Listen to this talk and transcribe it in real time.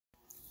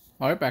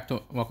Alright,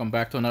 welcome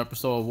back to another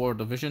episode of War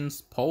Divisions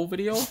poll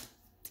video.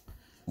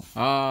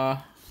 Uh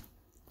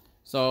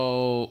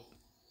so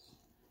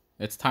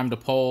it's time to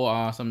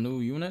poll some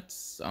new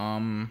units.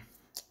 I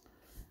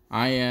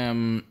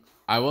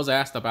was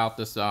asked about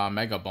this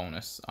mega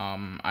bonus.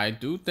 I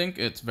do think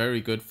it's very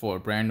good for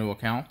brand new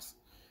accounts.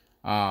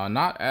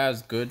 Not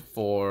as good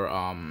for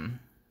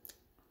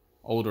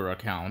older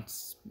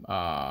accounts.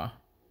 I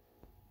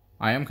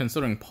am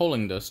considering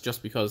pulling this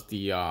just because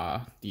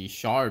the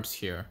shards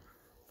here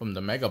from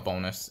the mega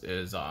bonus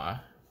is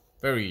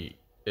very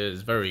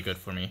good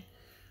for me.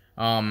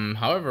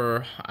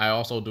 However, I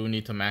also do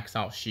need to max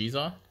out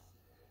Shiza.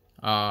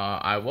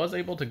 I was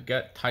able to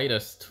get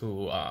Titus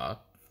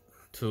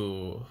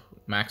to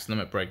max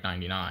limit break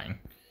 99.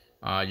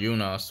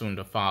 Yuna soon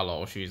to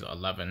follow. She's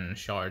 11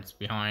 shards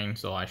behind,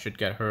 so I should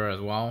get her as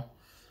well.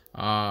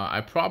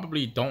 I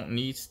probably don't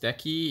need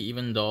Stecky,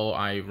 even though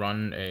I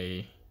run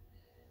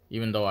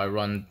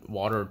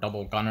water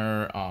double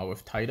gunner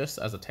with Titus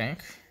as a tank.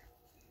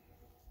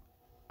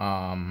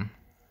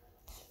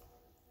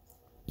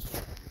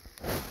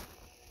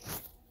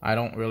 I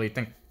don't really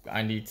think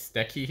I need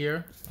Stecky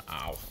here.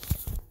 Ow.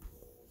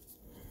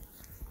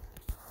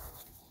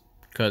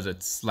 Because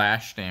it's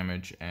slash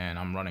damage and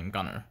I'm running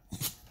gunner.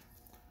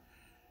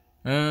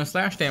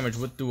 Slash damage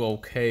would do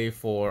okay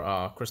for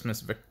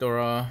Christmas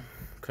Victora,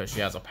 because she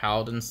has a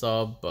paladin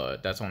sub,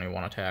 but that's only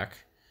one attack.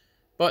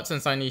 But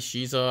since I need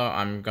Shiza,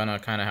 I'm gonna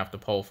kind of have to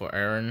pull for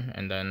Auron,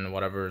 and then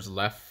whatever's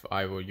left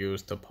I will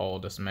use to pull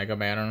this mega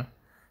banner.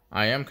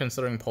 I am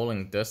considering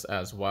pulling this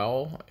as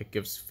well. It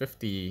gives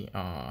 50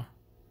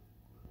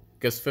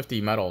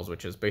 medals,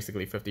 which is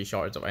basically 50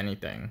 shards of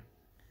anything.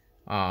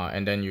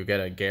 And then you get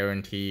a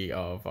guarantee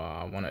of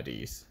one of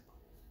these.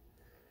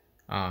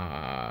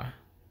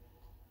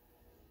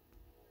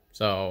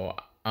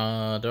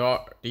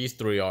 These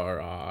three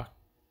are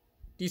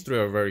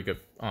very good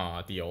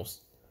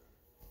deals.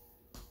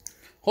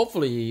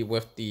 Hopefully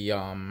with the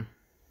oh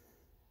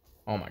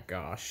my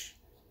gosh.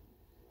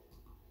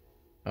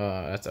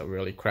 That's a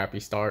really crappy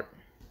start.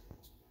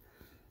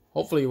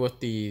 Hopefully with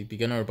the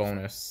beginner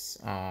bonus,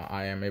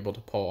 I am able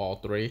to pull all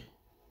three.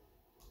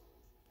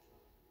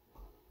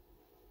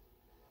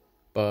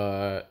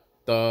 But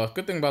the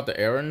good thing about the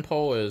Auron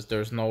pull is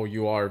there's no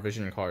UR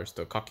vision cards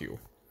to cuck you.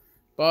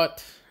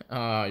 But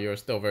you're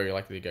still very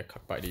likely to get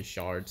cucked by these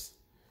shards.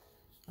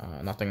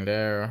 Nothing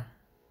there.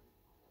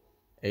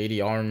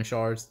 80 orange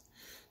shards.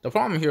 The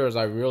problem here is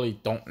I really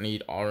don't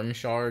need orange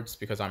shards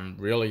because I'm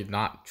really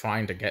not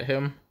trying to get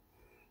him.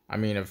 I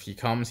mean, if he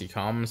comes, he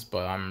comes,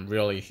 but I'm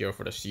really here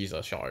for the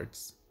Shiza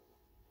shards.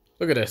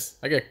 Look at this.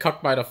 I get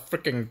cucked by the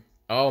freaking...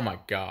 Oh my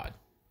god.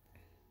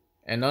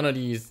 And none of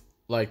these,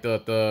 like,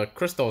 the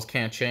crystals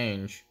can't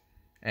change.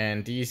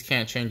 And these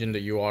can't change into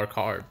UR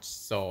cards.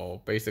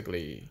 So,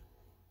 basically,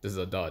 this is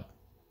a dud.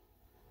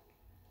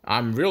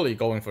 I'm really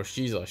going for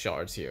Shiza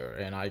shards here,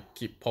 and I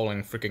keep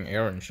pulling freaking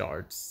Auron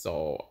shards,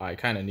 so I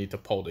kind of need to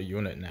pull the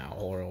unit now,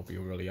 or it'll be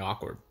really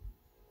awkward.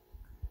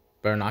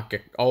 Better not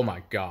get... Oh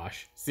my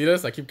gosh. See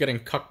this? I keep getting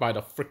cucked by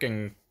the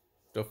freaking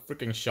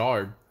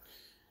shard.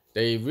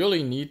 They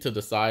really need to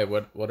decide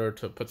whether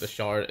to put the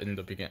shard in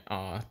the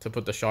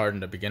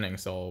beginning,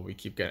 so we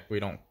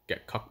don't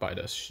get cucked by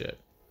this shit.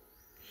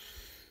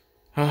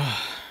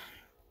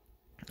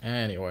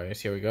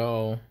 Anyways, here we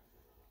go.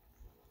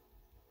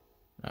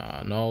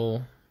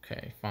 No.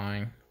 Okay,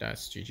 fine.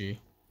 That's GG.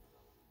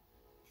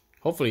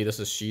 Hopefully this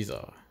is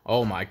Shiza.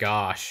 Oh my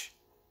gosh.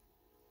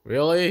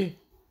 Really?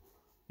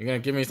 You're gonna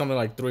give me something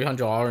like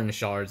 300 orange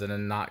shards and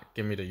then not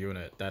give me the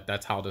unit.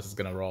 That's how this is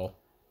gonna roll.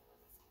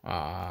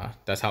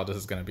 That's how this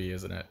is gonna be,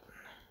 isn't it?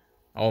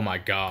 Oh my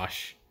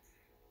gosh.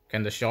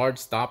 Can the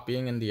shards stop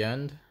being in the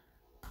end?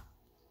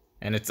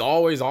 And it's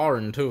always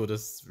Auron too.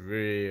 This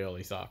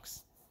really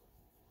sucks.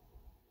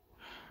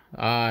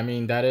 I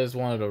mean, that is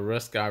one of the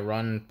risks I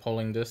run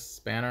pulling this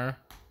banner.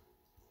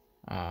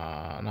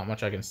 Not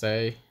much I can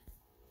say.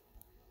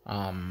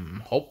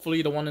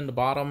 Hopefully the one in the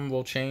bottom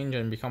will change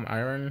and become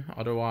Auron.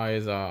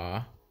 Otherwise,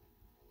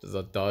 this is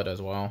a dud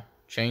as well.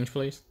 Change,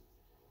 please.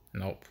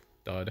 Nope,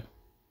 dud.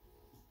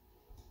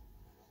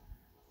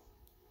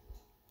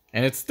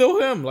 And it's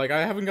still him. Like,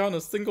 I haven't gotten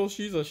a single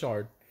Shiza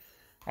shard.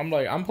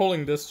 I'm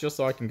pulling this just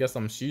so I can get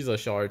some Shiza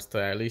shards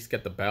to at least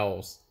get the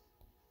bells.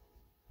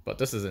 But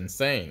this is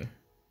insane.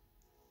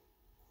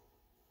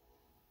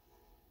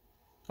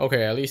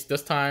 Okay, at least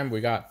this time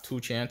we got 2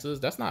 chances.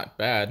 That's not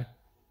bad.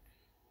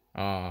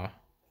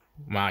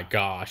 My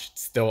gosh,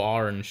 it's still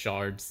orange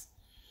shards.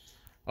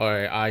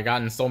 Alright, I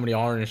gotten so many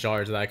orange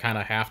shards that I kind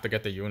of have to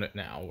get the unit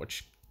now,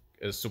 which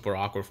is super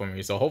awkward for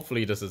me. So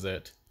hopefully this is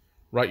it.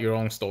 Write your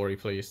own story,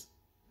 please.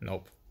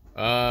 Nope.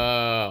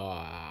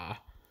 I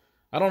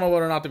don't know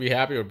whether or not to be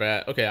happy or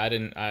bad. Okay, I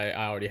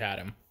already had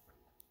him.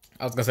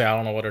 I was gonna say I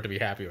don't know whether to be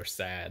happy or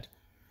sad.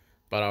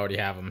 But I already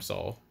have him,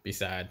 so be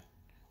sad.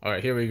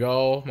 Alright, here we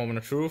go. Moment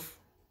of truth.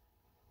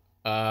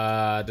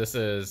 This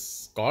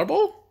is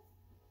Garble?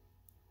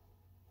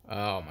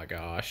 Oh my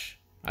gosh.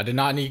 I did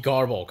not need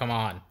Garble. Come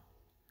on.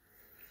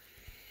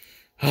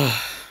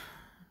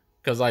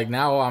 Because, like,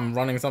 now I'm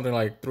running something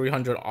like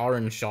 300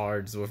 Auron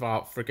shards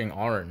without freaking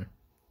Auron.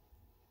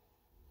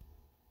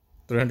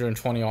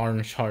 320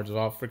 Auron shards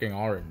without freaking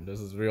Auron. This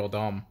is real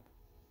dumb.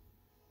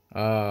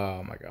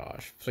 Oh my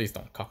gosh. Please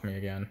don't cuck me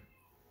again.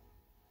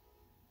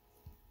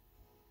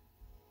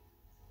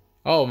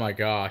 Oh my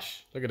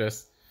gosh. Look at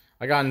this.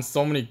 I gotten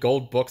so many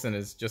gold books and I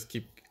just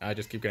keep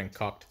getting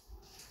cucked.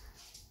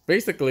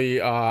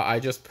 Basically, I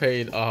just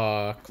paid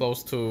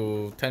close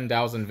to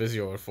 10,000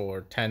 Visior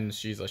for 10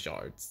 Shiza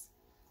shards.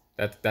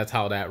 That's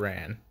how that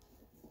ran.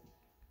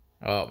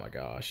 Oh my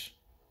gosh.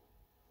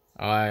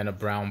 And a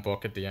brown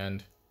book at the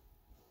end.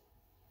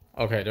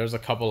 Okay, there's a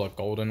couple of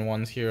golden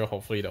ones here.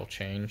 Hopefully they'll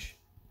change.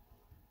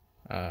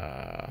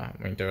 I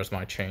mean, there's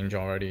my change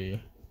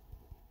already.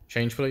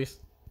 Change, please.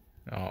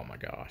 Oh my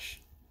gosh.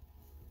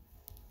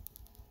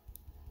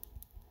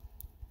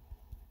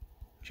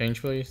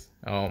 Change, please.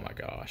 Oh my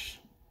gosh.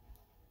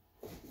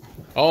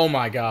 Oh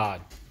my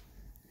god.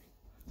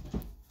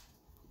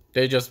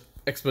 They just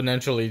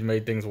exponentially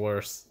made things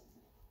worse.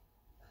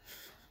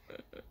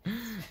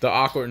 The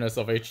awkwardness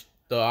of an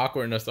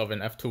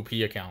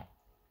F2P account.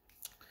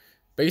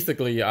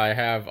 Basically, I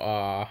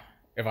have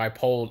if I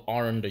pulled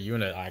Auron the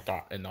unit, I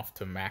got enough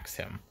to max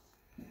him.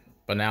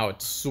 But now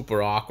it's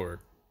super awkward.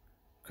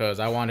 Because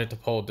I wanted to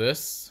pull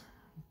this,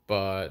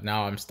 but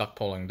now I'm stuck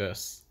pulling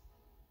this.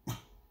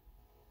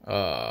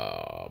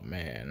 Oh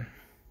man.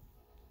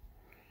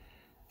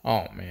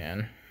 Oh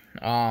man.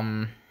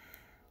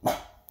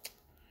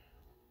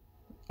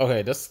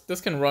 Okay,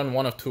 this can run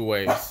one of two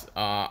ways.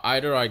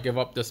 Either I give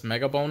up this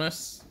mega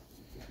bonus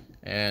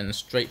and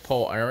straight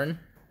pull Auron.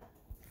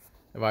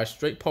 If I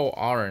straight pull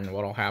Auron,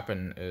 what'll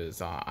happen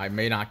is I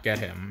may not get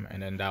him,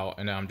 and then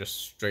I'm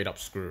just straight up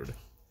screwed.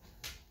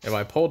 If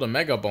I pull the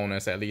mega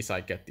bonus, at least I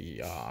get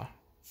the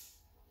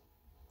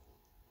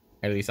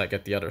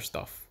other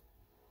stuff.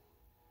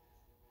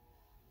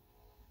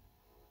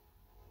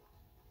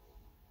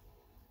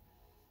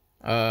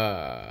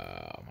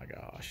 Oh my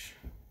gosh.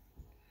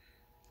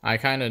 I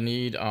kind of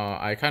need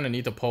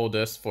to pull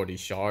this for the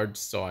shards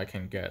so I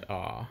can get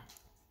the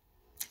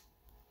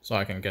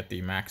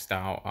maxed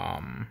out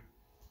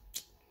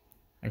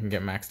I can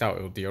get maxed out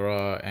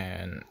Ildira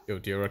and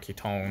Ildira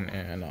Ketone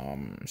and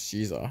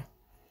Shiza.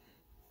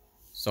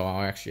 So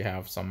I'll actually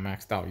have some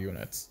maxed out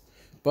units.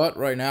 But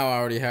right now I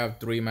already have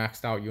 3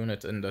 maxed out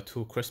units in the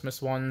 2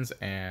 Christmas ones,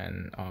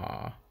 and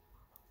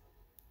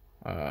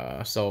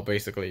so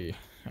basically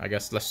I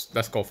guess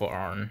let's go for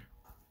Auron.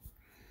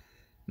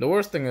 The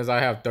worst thing is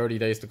I have 30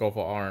 days to go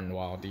for Auron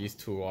while these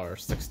two are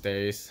 6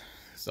 days,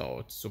 so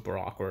it's super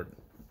awkward.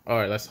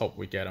 Alright, let's hope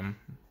we get him.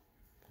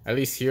 At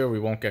least here we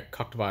won't get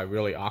cucked by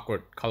really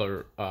awkward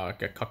color,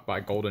 get cucked by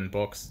golden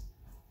books.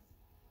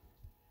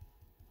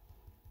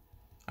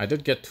 I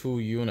did get 2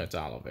 units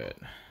out of it.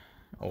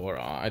 Or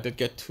I did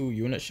get 2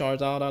 unit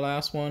shards out of that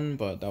last one,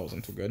 but that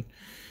wasn't too good.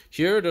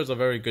 Here, there's a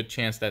very good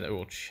chance that it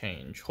will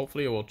change.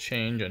 Hopefully it will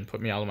change and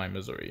put me out of my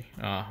misery.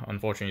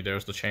 Unfortunately,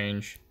 there's the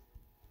change.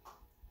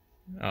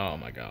 Oh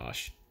my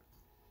gosh.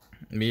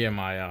 Me and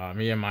my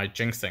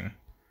jinxing.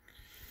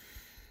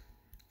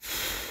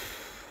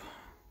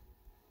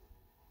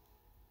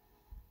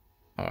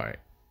 Alright.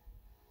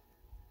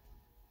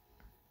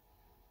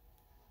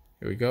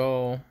 Here we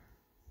go.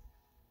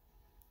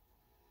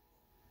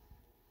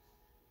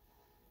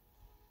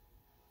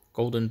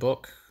 Golden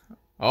book.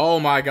 Oh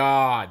my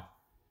god.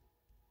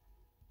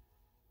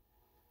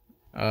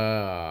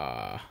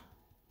 Why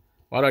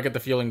do I get the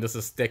feeling this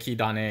is Steki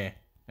Dane?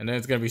 And then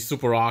it's gonna be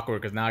super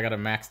awkward because now I gotta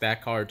max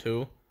that card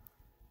too.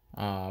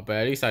 But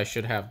at least I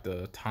should have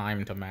the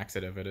time to max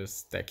it if it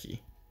is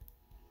Steki.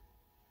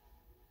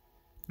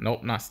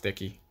 Nope, not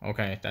sticky.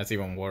 Okay, that's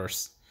even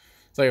worse.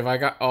 So if I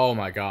got, oh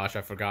my gosh,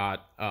 I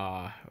forgot.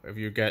 If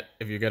you get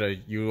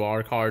a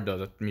UR card,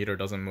 the meter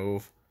doesn't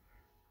move.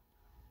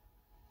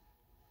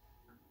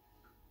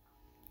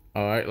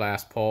 All right,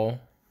 last pull.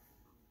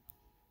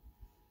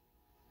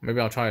 Maybe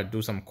I'll try to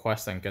do some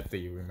quests and get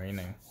the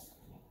remaining.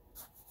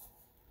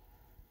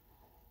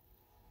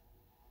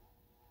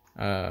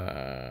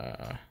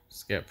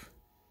 Skip.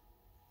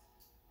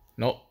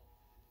 Nope.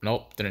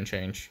 Nope, didn't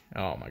change.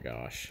 Oh my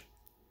gosh.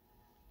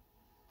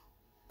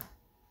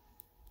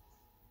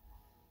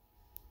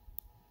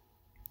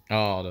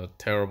 Oh, the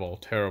terrible,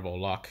 terrible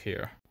luck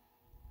here.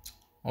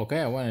 Okay,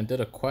 I went and did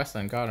a quest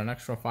and got an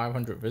extra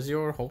 500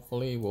 Visior.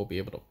 Hopefully we'll be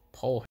able to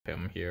pull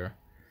him here.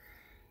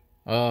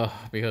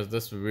 Because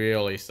this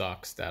really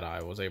sucks that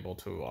I was able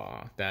to,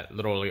 that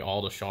literally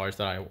all the shards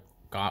that I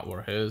got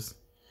were his.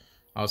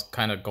 I was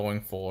kind of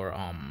going for,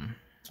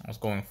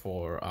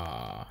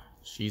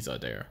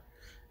 Shiza there.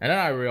 And then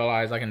I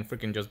realized I can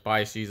freaking just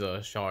buy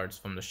Shiza shards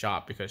from the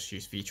shop because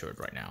she's featured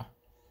right now.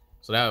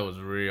 So that was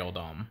real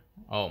dumb.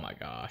 Oh my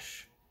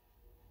gosh.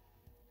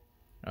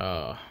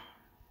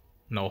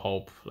 No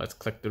hope. Let's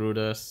click through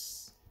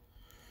this.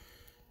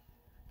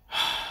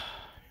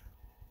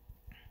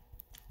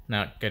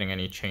 Not getting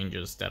any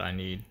changes that I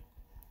need.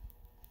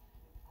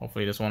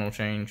 Hopefully this one will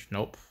change.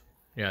 Nope.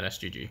 Yeah, that's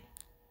GG.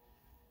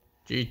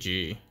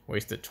 GG.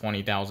 Wasted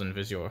 20,000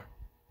 Visior.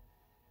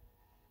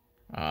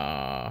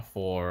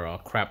 for a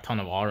crap ton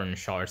of Auron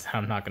shards that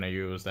I'm not gonna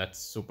use. That's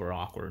super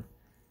awkward.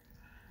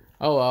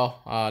 Oh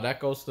well, that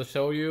goes to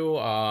show you,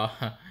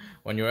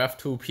 when you're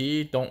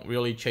F2P, don't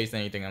really chase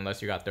anything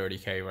unless you got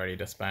 30k ready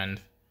to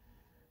spend.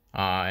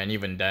 And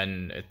even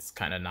then, it's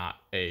kind of not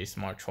a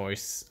smart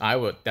choice. I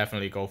would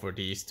definitely go for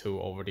these two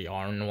over the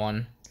Auron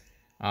one.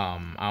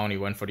 I only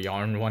went for the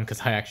Auron one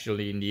because I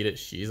actually needed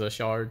Shiza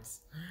shards.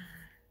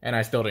 And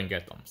I still didn't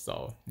get them,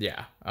 so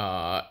yeah.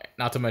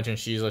 Not to mention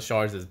Shiza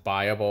shards is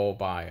buyable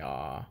by,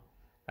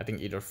 I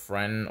think either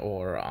friend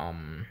or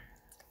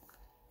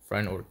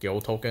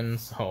guild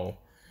tokens, so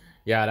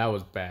yeah, that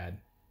was bad.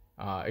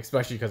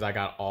 Especially because I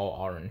got all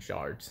Auron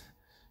shards.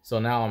 So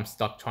now I'm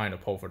stuck trying to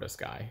pull for this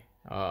guy.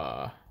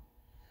 Oh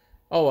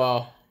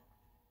well.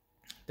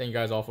 Thank you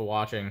guys all for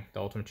watching.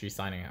 The Ultimate Tree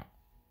signing out.